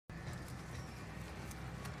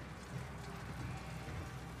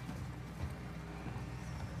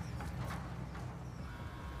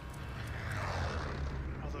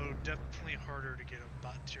harder to get a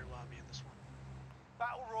bot tier lobby in this one.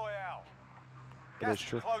 Battle Royale. That is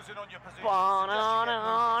true. Closing on your position.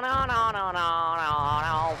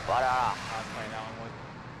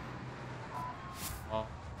 Oh.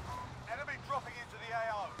 Enemy dropping into the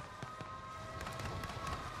AO.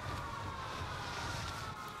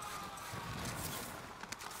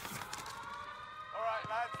 All right,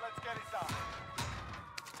 lads, let's get it done.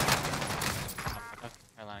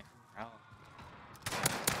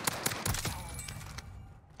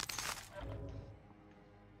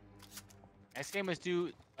 Next game is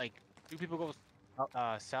two people go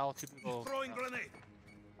south, 2 people Throwing grenade.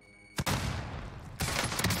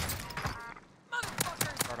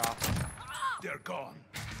 start off. They're gone.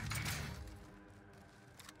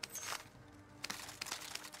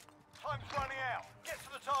 Time's running out. Get to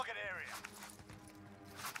the target area.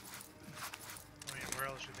 I mean, where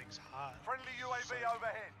else do you think's hot? Friendly UAV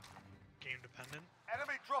overhead. Game dependent.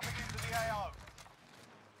 Enemy dropping into the AO.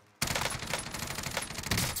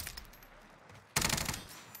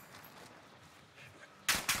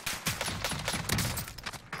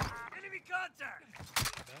 Enemy contact.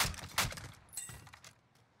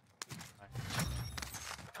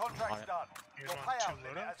 The contract's done. You Your guys payout want 2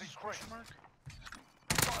 limit has loadouts? increased. Mark?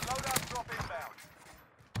 Got a loadout drop inbound.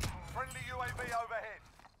 Friendly UAV overhead.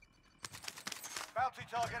 Bounty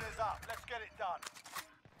target is up. Let's get it done.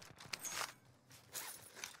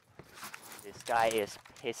 This guy is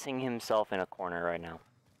pissing himself in a corner right now.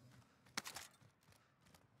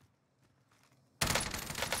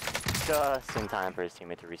 Just in time for his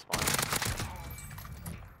teammate to respawn.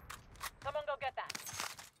 Someone go get that.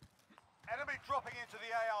 Enemy dropping into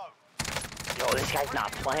the AO. Yo, this guy's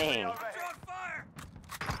not playing. On fire.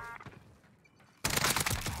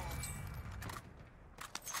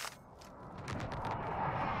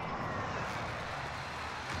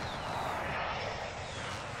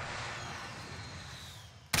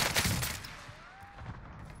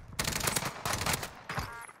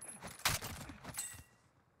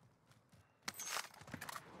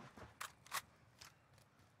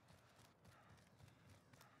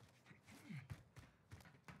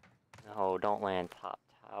 No, don't land top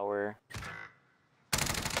tower.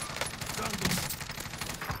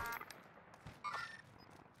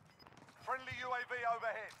 Friendly UAV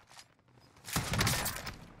overhead.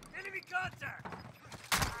 Enemy contact.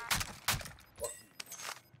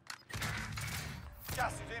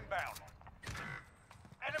 Gas is inbound.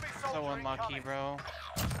 Enemy soldier So unlucky, incoming. bro.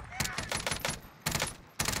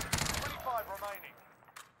 25 remaining.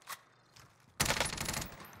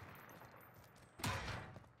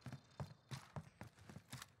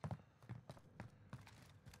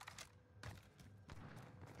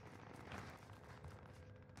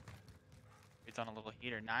 It's on a little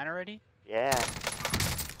heater. 9 already? Yeah,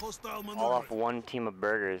 Hostile all off one team of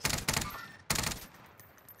burgers.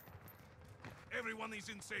 Everyone is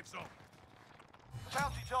in safe zone.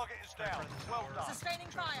 Bounty target is down. Well done. Sustaining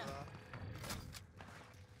fire.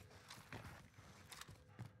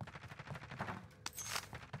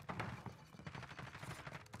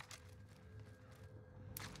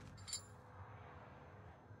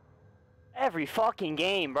 Every fucking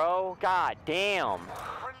game, bro. God damn.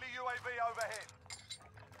 Friendly UAV overhead.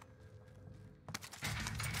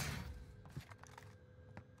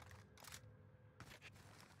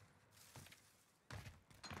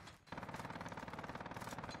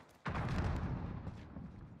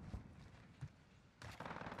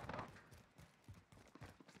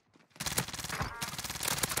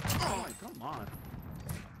 Oh, come on.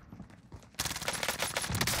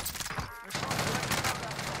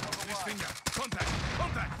 Contact!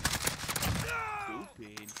 Contact!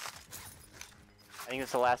 Stupid. I think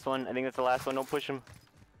that's the last one. I think that's the last one. Don't push him.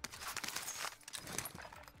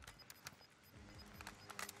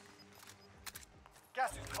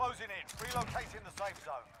 Gas is closing in. Relocating the safe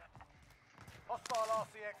zone. Hostile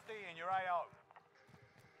RCXD in your AO.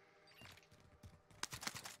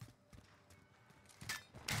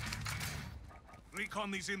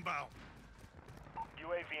 Recon these inbound.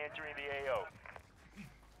 UAV entering the AO.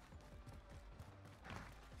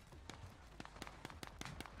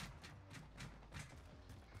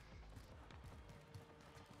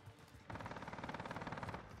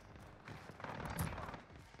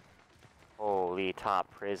 Holy top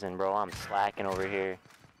prison, bro. I'm slacking over here.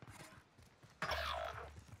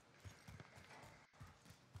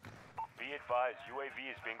 Be advised, UAV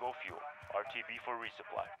is bingo fuel. RTB for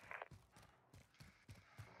resupply.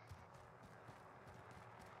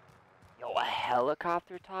 Yo, a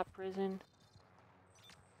helicopter top prison?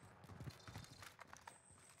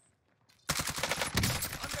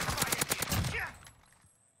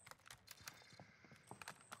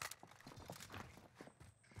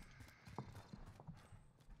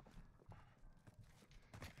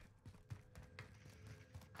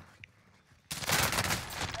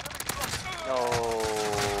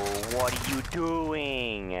 What are you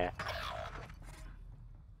doing?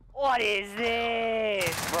 What is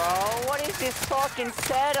this, bro? What is this fucking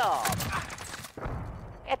setup?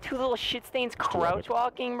 I got two little shit stains crouch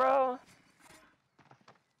walking, bro.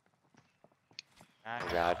 Oh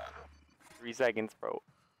god. 3 seconds, bro.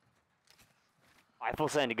 Alright, full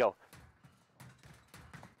send to go.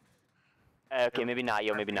 Okay, maybe not,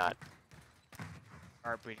 yo, maybe not.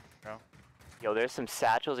 Heartbeat, bro. Yo, there's some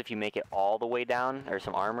satchels if you make it all the way down, or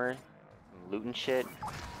some armor, some loot and shit. There's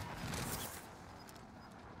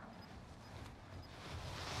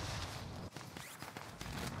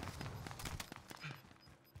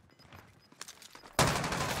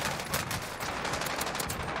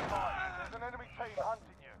an enemy team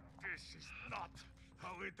hunting you. This is not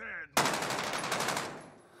how it ends.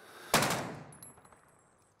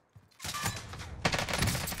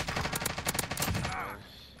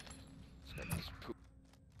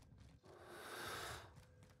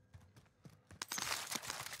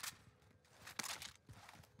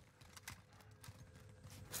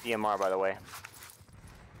 DMR, by the way.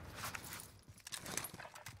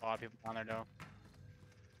 A lot of people down there, though.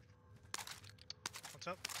 What's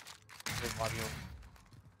up? There's a lot of people.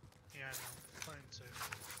 Yeah, I know. Playing safe.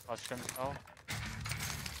 Clutched himself.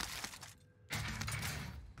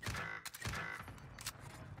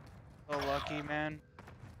 So lucky, man.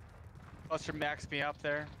 Cluster maxed me up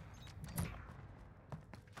there.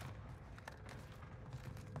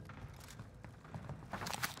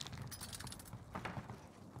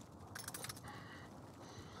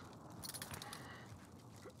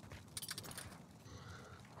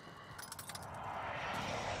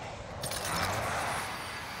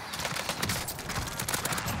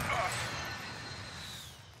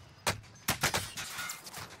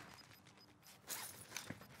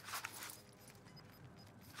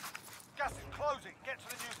 Gas is closing. Get to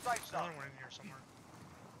the new safe There's zone. another one in here somewhere.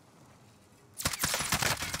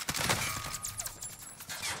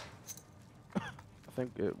 I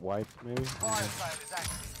think it wiped maybe. Fire sale is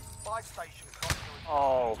active. Buy station across your...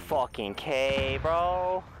 Oh, fucking K,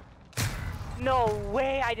 bro. No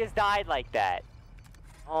way I just died like that.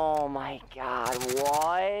 Oh my god,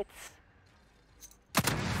 what?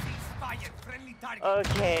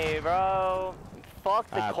 Okay, bro. Fuck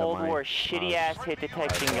the Cold the War mic. shitty ass hit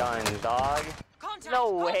detection guns, dog.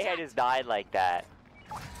 No way I just died like that.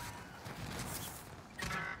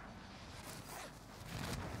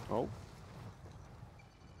 Oh.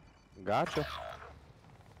 Gotcha.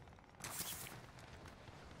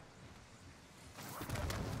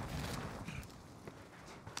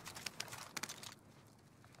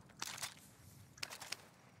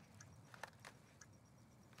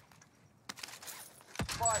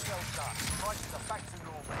 Fire sale done. Prices are back to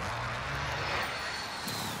normal.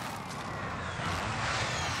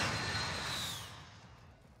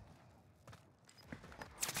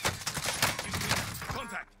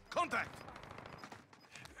 Contact! Contact!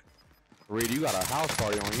 Reid, you got a house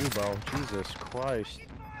party on you, bro. Jesus Christ.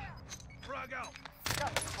 Frag out!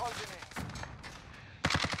 Gas is closing in.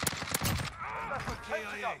 That's with 10 to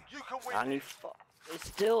go. You can win I need this. there's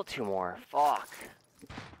still 2 more. Fuck.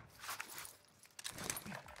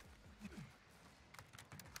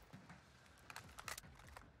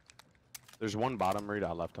 There's one bottom, Reid.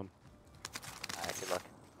 I left him. Alright, good luck.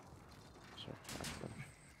 Sorry. That's good.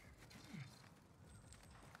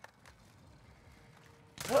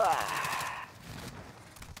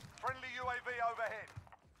 Friendly UAV overhead.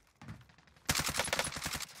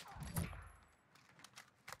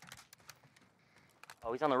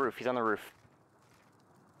 Oh, he's on the roof. He's on the roof.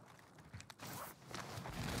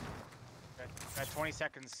 Okay. Got 20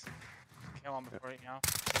 seconds. Kill him before you know.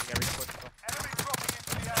 You gotta reach quick, though. Enemy dropping into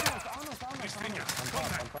the area.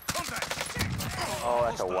 Contact! Contact! Oh,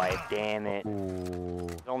 that's a wipe. Damn it. Ooh.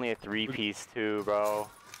 It's only a 3-piece too, bro.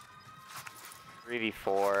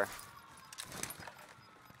 3v4.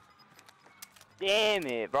 Damn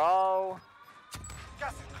it, bro.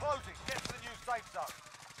 Gas is closing. Get to the new safe zone.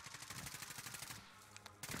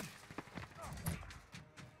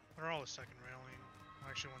 They're all a second railing.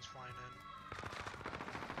 Actually, one's flying in.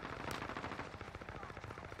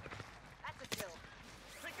 That's a kill.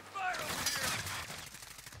 Taking fire over here!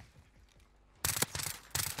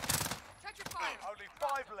 Check your fire. Only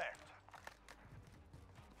 5 left.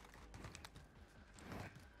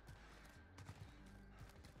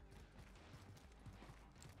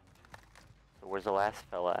 So where's the last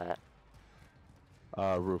fella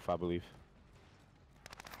at? Roof, I believe.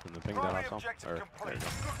 From the ping that I Primary saw. objective Or, complete. there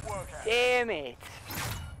you Good work out. Damn it.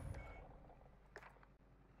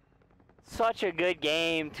 Such a good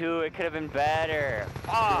game, too. It could have been better.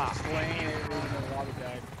 Ah. Slaying everyone in the lobby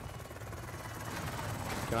died.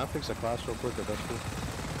 Can I fix a class real quick if that's cool?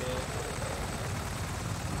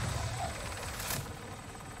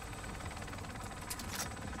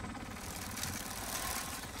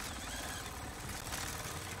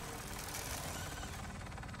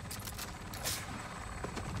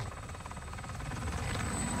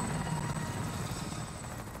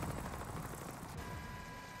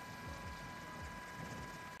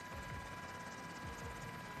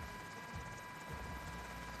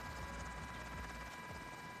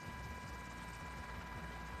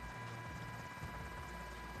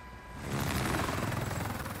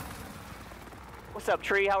 What's up,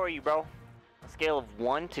 Tree? How are you, bro? A scale of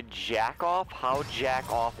 1 to jack off. How jack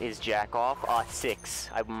off is jack off? 6.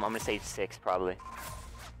 I'm gonna say 6 probably.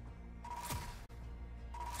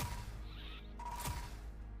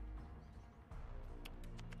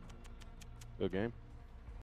 Good game.